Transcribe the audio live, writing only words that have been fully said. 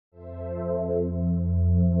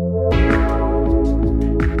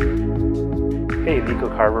Hey, Nico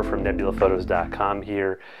Carver from nebulaphotos.com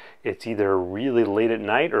here. It's either really late at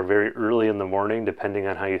night or very early in the morning, depending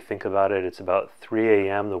on how you think about it. It's about 3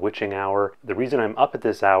 a.m., the witching hour. The reason I'm up at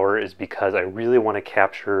this hour is because I really want to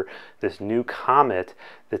capture this new comet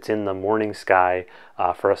that's in the morning sky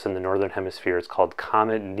for us in the northern hemisphere. It's called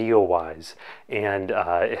Comet NEOWISE, and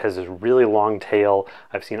it has this really long tail.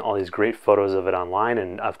 I've seen all these great photos of it online,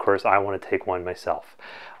 and of course I want to take one myself.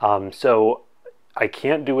 So I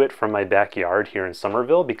can't do it from my backyard here in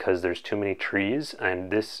Somerville because there's too many trees,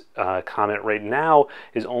 and this comet right now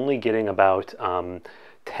is only getting about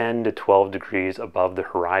 10 to 12 degrees above the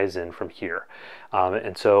horizon from here.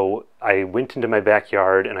 And so I went into my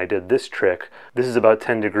backyard and I did this trick. This is about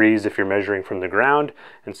 10 degrees if you're measuring from the ground,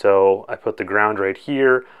 and so I put the ground right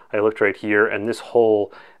here, I looked right here, and this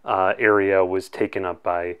whole area was taken up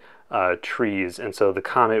by trees, and so the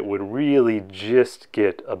comet would really just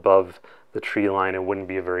get above the tree line and wouldn't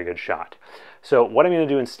be a very good shot. So what I'm going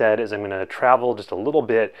to do instead is I'm going to travel just a little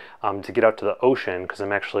bit to get out to the ocean, because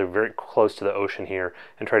I'm actually very close to the ocean here,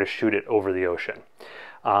 and try to shoot it over the ocean.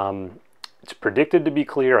 It's predicted to be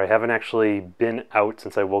clear. I haven't actually been out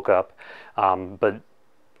since I woke up, but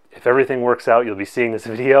if everything works out, you'll be seeing this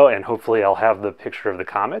video, and hopefully I'll have the picture of the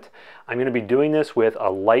comet. I'm going to be doing this with a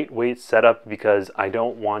lightweight setup because I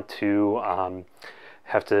don't want to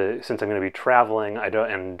since I'm going to be traveling,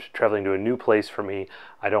 and traveling to a new place for me,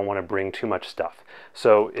 I don't want to bring too much stuff.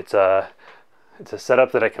 So it's a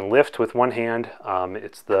setup that I can lift with one hand.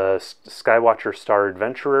 It's the Skywatcher Star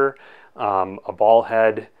Adventurer, a ball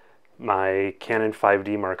head, my Canon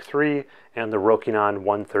 5D Mark III, and the Rokinon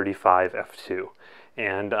 135 f2.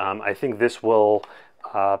 And I think this will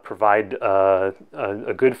provide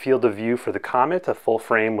a good field of view for the comet, a full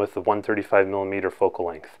frame with the 135mm focal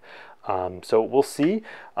length. So we'll see.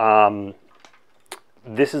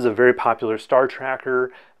 This is a very popular star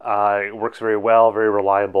tracker. It works very well, very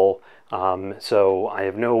reliable. So I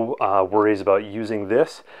have no worries about using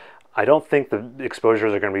this. I don't think the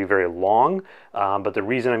exposures are going to be very long, but the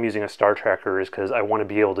reason I'm using a star tracker is because I want to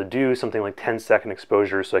be able to do something like 10-second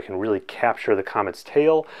exposures so I can really capture the comet's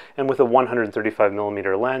tail. And with a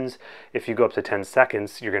 135mm lens, if you go up to 10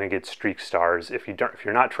 seconds, you're going to get streak stars if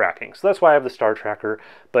you're not tracking. So that's why I have the star tracker,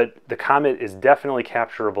 but the comet is definitely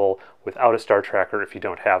capturable without a star tracker if you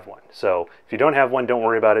don't have one. So if you don't have one, don't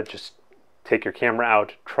worry about it. Just take your camera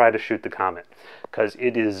out, try to shoot the comet, because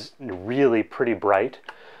it is really pretty bright,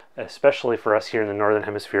 especially for us here in the northern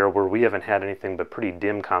hemisphere where we haven't had anything but pretty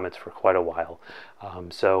dim comets for quite a while.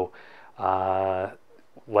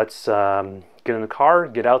 Let's get in the car,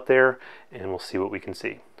 get out there, and we'll see what we can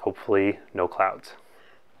see. Hopefully no clouds.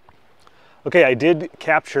 Okay, I did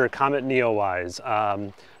capture Comet NEOWISE.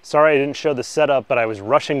 Sorry I didn't show the setup, but I was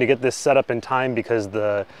rushing to get this set up in time because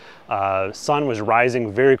the sun was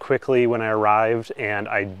rising very quickly when I arrived, and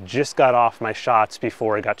I just got off my shots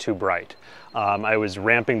before it got too bright. I was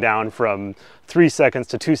ramping down from 3 seconds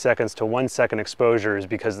to 2 seconds to 1 second exposures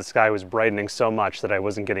because the sky was brightening so much that I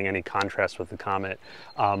wasn't getting any contrast with the comet.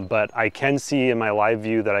 But I can see in my live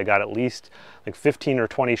view that I got at least like 15 or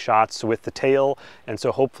 20 shots with the tail, and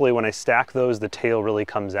so hopefully when I stack those, the tail really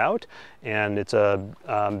comes out. And it's a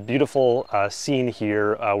beautiful scene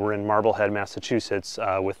here. We're in Marblehead, Massachusetts,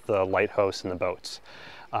 with the lighthouse and the boats.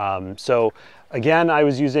 So again, I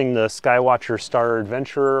was using the Skywatcher Star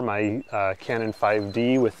Adventurer, my Canon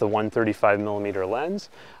 5D with the 135mm lens.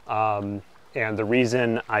 And the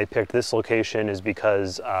reason I picked this location is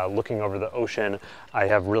because looking over the ocean, I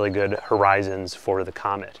have really good horizons for the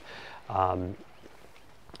comet.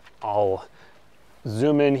 I'll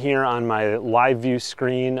zoom in here on my live view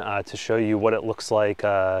screen to show you what it looks like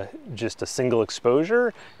just a single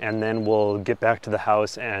exposure, and then we'll get back to the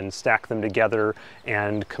house and stack them together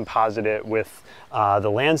and composite it with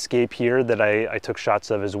the landscape here that I took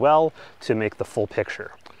shots of as well to make the full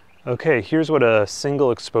picture. Okay, here's what a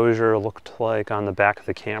single exposure looked like on the back of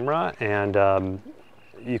the camera, and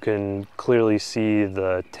you can clearly see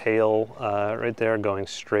the tail right there going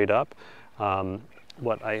straight up.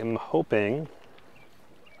 What I am hoping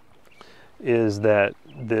is that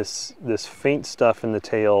this faint stuff in the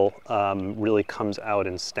tail really comes out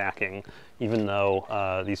in stacking, even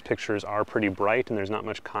though these pictures are pretty bright and there's not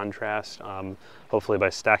much contrast. Hopefully by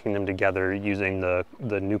stacking them together using the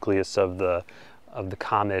nucleus of the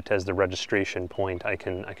comet as the registration point, I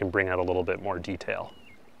can bring out a little bit more detail.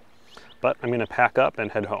 But I'm gonna pack up and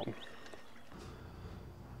head home.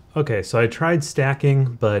 Okay, so I tried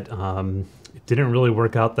stacking, but it didn't really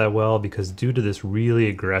work out that well because due to this really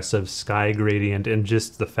aggressive sky gradient and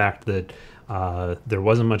just the fact that there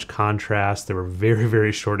wasn't much contrast, there were very,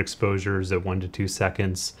 very short exposures at 1 to 2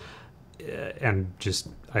 seconds, and just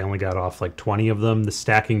I only got off like 20 of them. The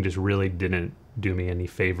stacking just really didn't do me any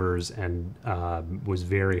favors, and was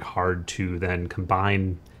very hard to then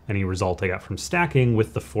combine any result I got from stacking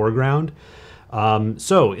with the foreground.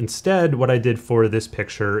 So instead, what I did for this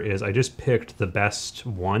picture is I just picked the best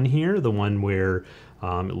one here, the one where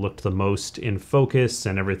it looked the most in focus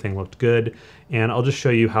and everything looked good. And I'll just show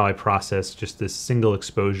you how I processed just this single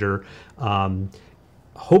exposure.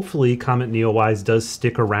 Hopefully Comet NEOWISE does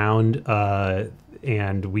stick around,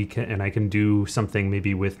 and I can do something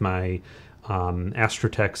maybe with my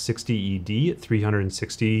Astrotech 60ED at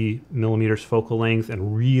 360 millimeters focal length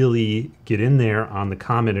and really get in there on the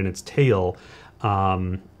Comet and its tail,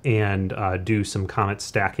 and do some Comet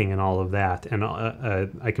stacking and all of that. And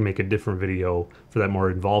I can make a different video for that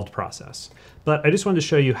more involved process. But I just wanted to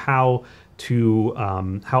show you how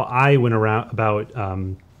I went about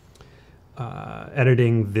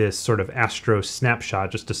editing this sort of astro snapshot,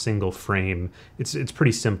 just a single frame. It's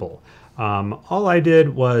pretty simple. All I did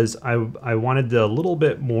was I wanted a little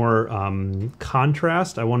bit more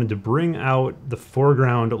contrast. I wanted to bring out the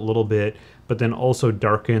foreground a little bit, but then also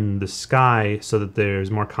darken the sky so that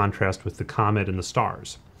there's more contrast with the comet and the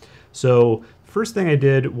stars. So first thing I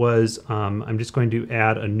did was I'm just going to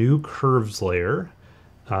add a new curves layer,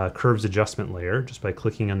 curves adjustment layer, just by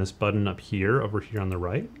clicking on this button up here, over here on the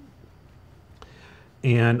right.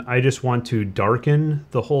 And I just want to darken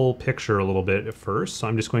the whole picture a little bit at first. So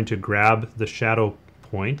I'm just going to grab the shadow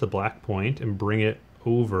point, the black point, and bring it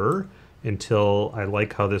over until I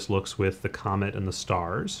like how this looks with the comet and the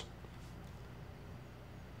stars.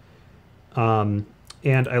 And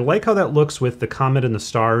I like how that looks with the comet and the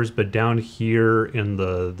stars, but down here in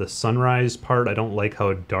the sunrise part, I don't like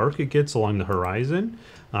how dark it gets along the horizon,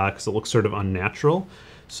 because it looks sort of unnatural.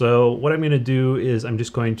 So what I'm going to do is I'm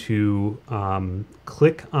just going to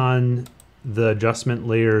click on the adjustment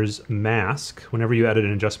layer's mask. Whenever you edit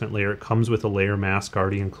an adjustment layer, it comes with a layer mask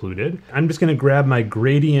already included. I'm just going to grab my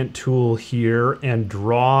gradient tool here and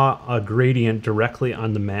draw a gradient directly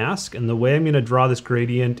on the mask. And the way I'm going to draw this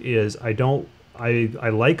gradient is I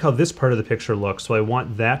like how this part of the picture looks, so I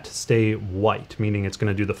want that to stay white, meaning it's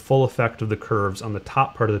going to do the full effect of the curves on the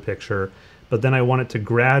top part of the picture. But then I want it to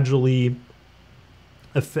gradually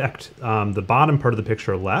affect the bottom part of the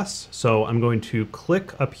picture less. So I'm going to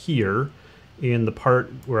click up here in the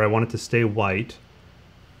part where I want it to stay white,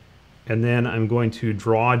 and then I'm going to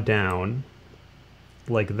draw down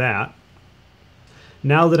like that.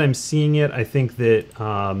 Now that I'm seeing it, I think that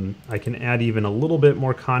I can add even a little bit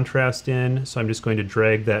more contrast in. So I'm just going to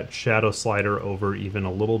drag that shadow slider over even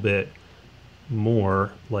a little bit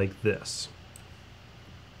more like this.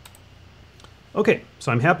 Okay,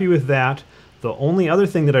 so I'm happy with that. The only other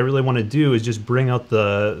thing that I really want to do is just bring out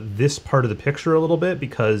this part of the picture a little bit,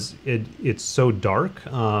 because it's so dark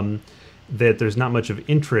that there's not much of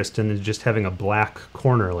interest in just having a black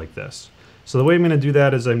corner like this. So the way I'm going to do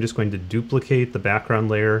that is I'm just going to duplicate the background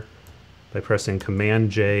layer by pressing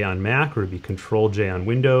Command J on Mac, or it'd be Control J on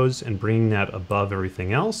Windows, and bringing that above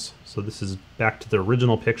everything else. So this is back to the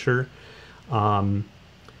original picture. And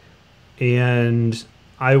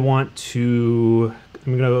I want to,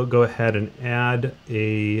 I'm going to go ahead and add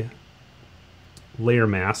a layer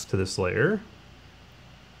mask to this layer.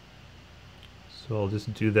 So I'll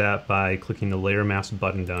just do that by clicking the layer mask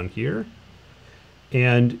button down here.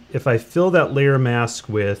 And if I fill that layer mask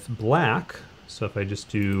with black, so if I just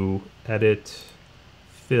do edit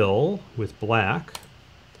fill with black,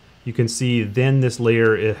 you can see then this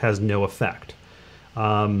layer, it has no effect.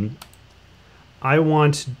 I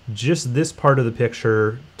want just this part of the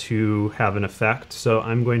picture to have an effect, so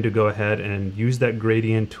I'm going to go ahead and use that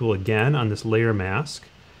gradient tool again on this layer mask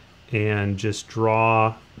and just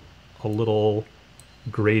draw a little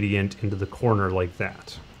gradient into the corner like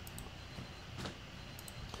that.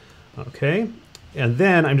 Okay, and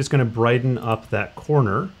then I'm just going to brighten up that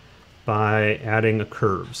corner by adding a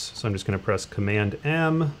curves. So I'm just going to press Command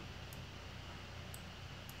M,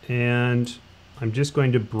 and I'm just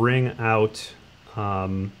going to bring out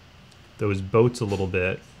those boats a little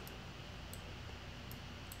bit,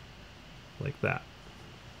 like that.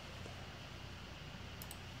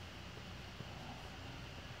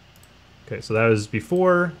 Okay, so that was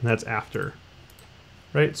before, and that's after.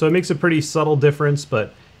 Right, so it makes a pretty subtle difference,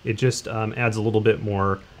 but it just adds a little bit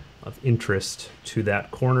more of interest to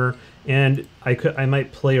that corner. And I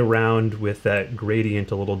might play around with that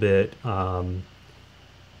gradient a little bit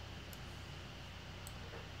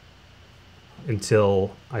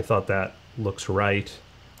until I thought that looks right.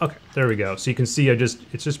 Okay, there we go. So you can see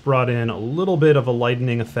it's just brought in a little bit of a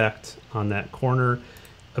lightening effect on that corner.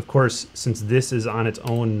 of course, since this is on its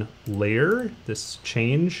own layer, this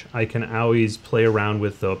change, I can always play around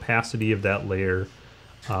with the opacity of that layer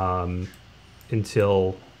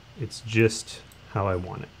until it's just how I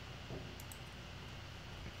want it.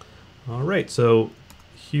 All right, so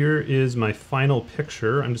here is my final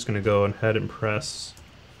picture. I'm just going to go ahead and press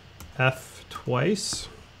F twice.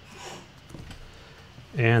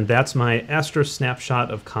 And that's my astro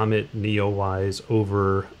snapshot of Comet NEOWISE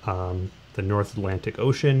over the North Atlantic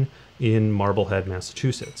Ocean in Marblehead,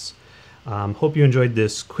 Massachusetts. Hope you enjoyed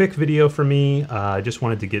this quick video for me. I just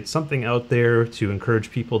wanted to get something out there to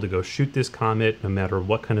encourage people to go shoot this comet no matter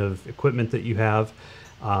what kind of equipment that you have.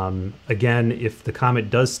 Again, if the comet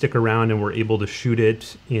does stick around and we're able to shoot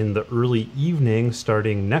it in the early evening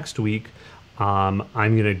starting next week, I'm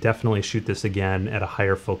going to definitely shoot this again at a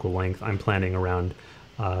higher focal length. I'm planning around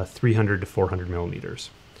 300 to 400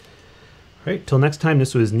 millimeters. All right, till next time,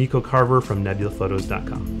 this was Nico Carver from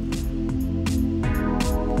nebulaphotos.com.